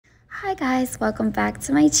Hi guys, welcome back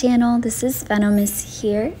to my channel. This is Venomous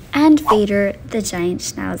here and Vader the giant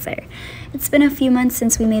schnauzer. It's been a few months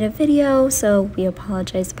since we made a video, so we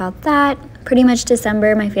apologize about that. Pretty much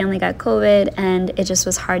December, my family got COVID and it just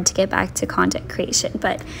was hard to get back to content creation,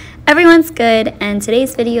 but everyone's good. And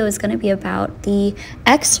today's video is going to be about the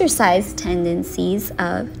exercise tendencies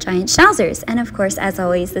of giant schnauzers. And of course, as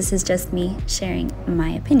always, this is just me sharing my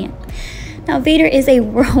opinion. Now, Vader is a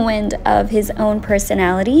whirlwind of his own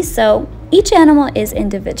personality, so each animal is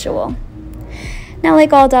individual. Now,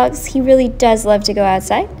 like all dogs, he really does love to go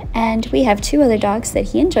outside, and we have two other dogs that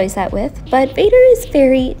he enjoys that with, but Vader is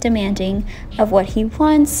very demanding of what he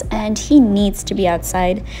wants, and he needs to be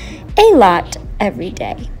outside a lot every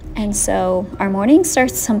day. And so our morning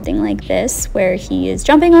starts something like this, where he is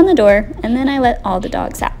jumping on the door, and then I let all the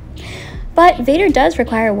dogs out. But Vader does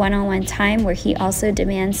require one-on-one time where he also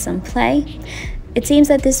demands some play. It seems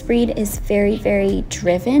that this breed is very, very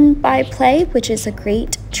driven by play, which is a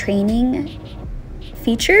great training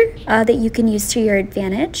feature that you can use to your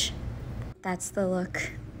advantage. That's the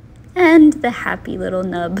look. And the happy little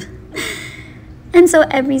nub. And so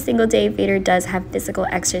every single day, Vader does have physical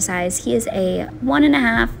exercise. He is a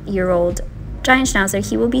 1.5-year-old giant schnauzer.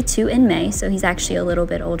 He will be 2 in May, so he's actually a little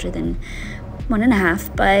bit older than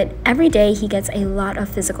 1.5, but every day he gets a lot of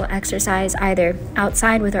physical exercise, either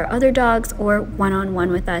outside with our other dogs or one-on-one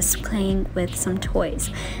with us playing with some toys.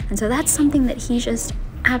 And so that's something that he just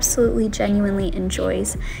absolutely genuinely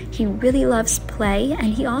enjoys. He really loves play,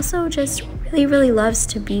 and he also just really loves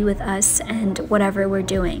to be with us and whatever we're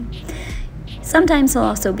doing. Sometimes he'll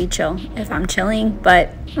also be chill if I'm chilling,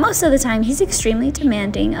 but most of the time he's extremely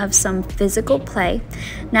demanding of some physical play.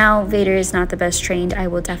 Now, Vader is not the best trained, I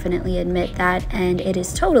will definitely admit that, and it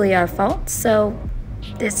is totally our fault. So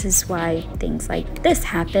this is why things like this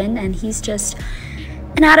happen, and he's just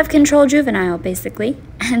an out of control juvenile basically.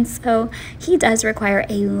 And so he does require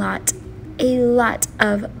a lot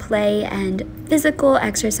of play and physical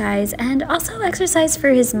exercise, and also exercise for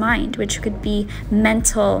his mind, which could be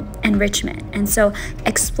mental enrichment. And so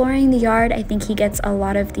exploring the yard, I think he gets a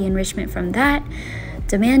lot of the enrichment from that,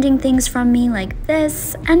 demanding things from me like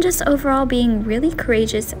this, and just overall being really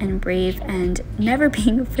courageous and brave and never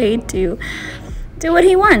being afraid to do what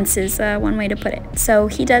he wants is one way to put it. So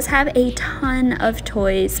he does have a ton of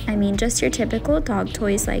toys. I mean, just your typical dog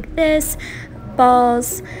toys like this,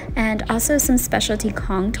 balls, and also some specialty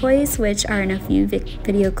Kong toys, which are in a few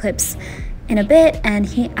video clips in a bit, and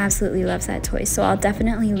he absolutely loves that toy. So I'll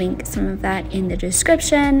definitely link some of that in the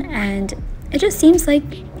description. And it just seems like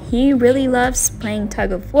he really loves playing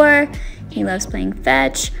tug of war. He loves playing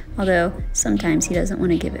fetch, although sometimes he doesn't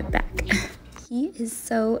want to give it back. He is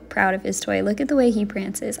so proud of his toy. Look at the way he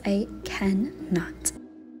prances. I cannot.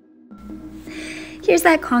 Here's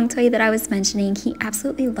that Kong toy that I was mentioning. He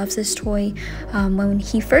absolutely loves this toy. When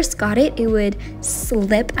he first got it, it would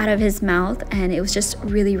slip out of his mouth, and it was just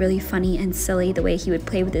really funny and silly the way he would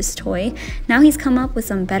play with this toy. Now he's come up with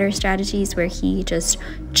some better strategies where he just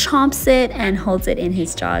chomps it and holds it in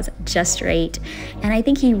his jaws just right. And I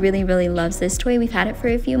think he really loves this toy. We've had it for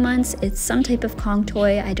a few months. It's some type of Kong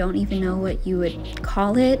toy. I don't even know what you would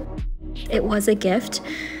call it. It was a gift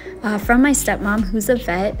from my stepmom, who's a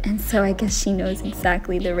vet, and so I guess she knows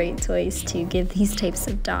exactly the right toys to give these types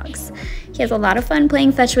of dogs. He has a lot of fun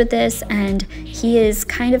playing fetch with this, and he is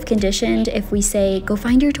kind of conditioned if we say, go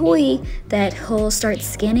find your toy, that he'll start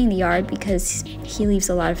scanning the yard, because he leaves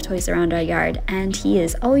a lot of toys around our yard, and he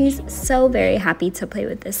is always so very happy to play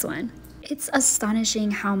with this one. It's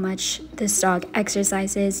astonishing how much this dog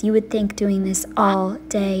exercises. You would think doing this all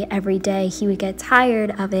day, every day, he would get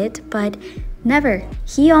tired of it, but never.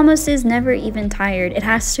 He almost is never even tired. It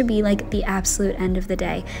has to be like the absolute end of the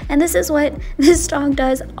day. And this is what this dog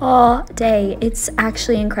does all day. It's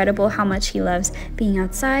actually incredible how much he loves being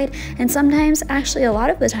outside. And sometimes, actually a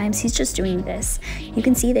lot of the times, he's just doing this. You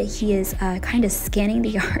can see that he is kind of scanning the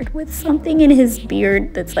yard with something in his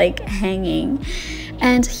beard that's like hanging.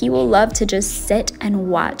 And he will love to just sit and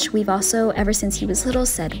watch. We've also, ever since he was little,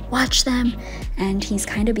 said, watch them. And he's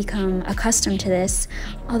kind of become accustomed to this.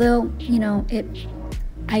 Although, you know,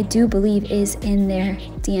 I do believe is in their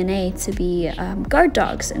DNA to be guard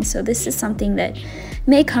dogs. And so this is something that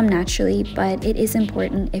may come naturally, but it is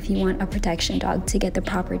important if you want a protection dog to get the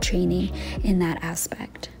proper training in that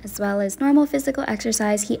aspect. As well as normal physical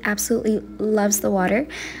exercise, he absolutely loves the water.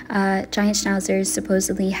 Giant schnauzers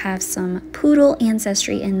supposedly have some poodle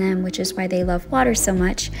ancestry in them, which is why they love water so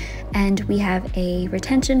much. And we have a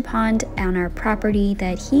retention pond on our property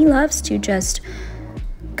that he loves to just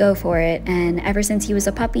go for it. And ever since he was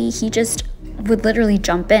a puppy, he just would literally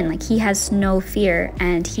jump in. Like, he has no fear,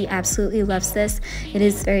 and he absolutely loves this. It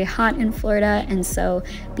is very hot in Florida, and so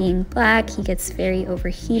being black, he gets very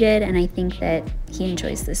overheated, and I think that he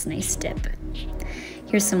enjoys this nice dip.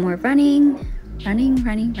 Here's some more running.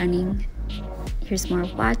 Here's more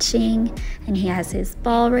watching, and he has his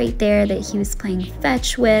ball right there that he was playing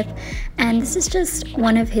fetch with, and this is just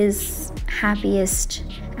one of his happiest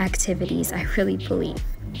activities, I really believe.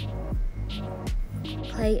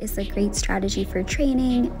 Play is a great strategy for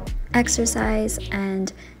training, exercise,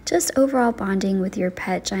 and just overall bonding with your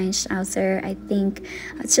pet giant schnauzer. I think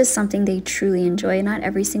it's just something they truly enjoy. Not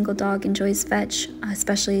every single dog enjoys fetch,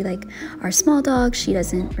 especially like our small dog. She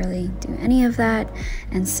doesn't really do any of that.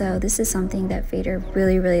 And so this is something that Vader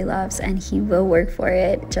really loves, and he will work for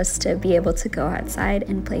it just to be able to go outside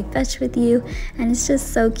and play fetch with you. And it's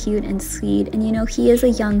just so cute and sweet. And you know, he is a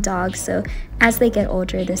young dog, so as they get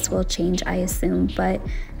older, this will change, I assume. But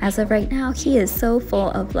as of right now, he is so full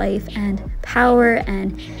of life and power,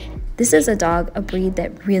 and this is a breed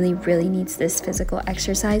that really needs this physical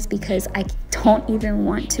exercise, because I don't even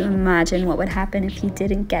want to imagine what would happen if he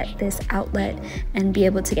didn't get this outlet and be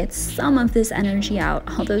able to get some of this energy out.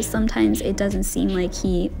 Although sometimes it doesn't seem like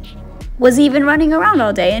he was even running around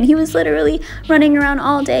all day, and he was literally running around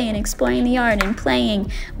all day and exploring the yard and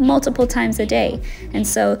playing multiple times a day. And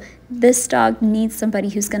so this dog needs somebody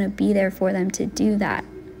who's going to be there for them to do that.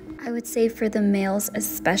 I would say for the males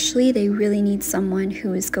especially, they really need someone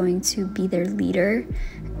who is going to be their leader,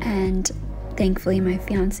 and thankfully my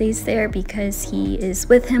fiance is there because he is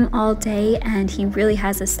with him all day and he really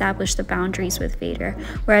has established the boundaries with Vader,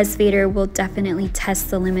 whereas Vader will definitely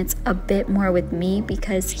test the limits a bit more with me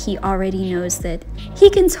because he already knows that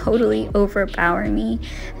he can totally overpower me,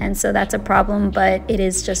 and so that's a problem. But it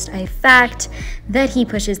is just a fact that he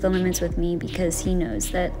pushes the limits with me because he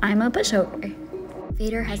knows that I'm a pushover.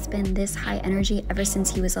 Vader has been this high energy ever since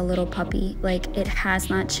he was a little puppy. Like, it has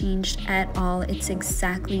not changed at all. It's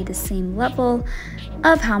exactly the same level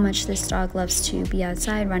of how much this dog loves to be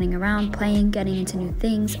outside, running around, playing, getting into new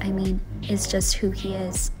things. I mean, it's just who he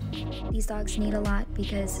is. These dogs need a lot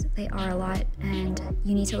because they are a lot, and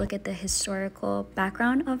you need to look at the historical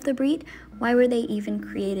background of the breed. Why were they even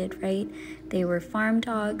created, right? They were farm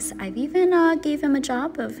dogs. I've even gave him a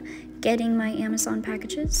job of getting my Amazon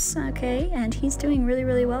packages, okay, and he's doing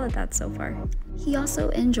really well at that so far. He also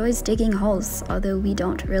enjoys digging holes, although we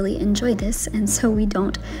don't really enjoy this, and so we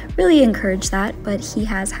don't really encourage that, but he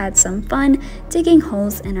has had some fun digging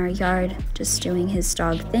holes in our yard, just doing his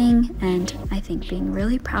dog thing, and I think being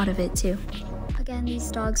really proud of it too. Again, these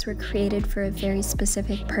dogs were created for a very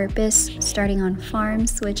specific purpose, starting on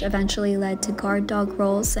farms, which eventually led to guard dog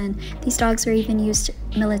roles, and these dogs were even used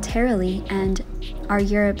militarily and are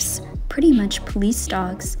Europe's pretty much police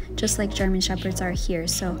dogs, just like German Shepherds are here.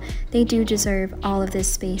 So they do deserve all of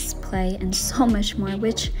this space, play, and so much more,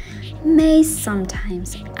 which may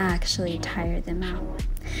sometimes actually tire them out.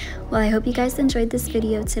 Well, I hope you guys enjoyed this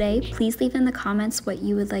video today. Please leave in the comments what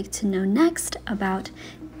you would like to know next about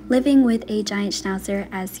living with a giant schnauzer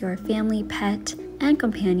as your family pet and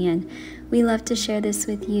companion. We love to share this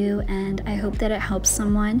with you, and I hope that it helps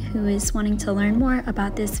someone who is wanting to learn more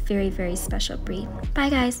about this very special breed. Bye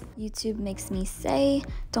guys! YouTube makes me say,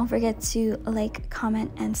 don't forget to like,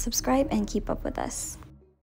 comment, and subscribe, and keep up with us.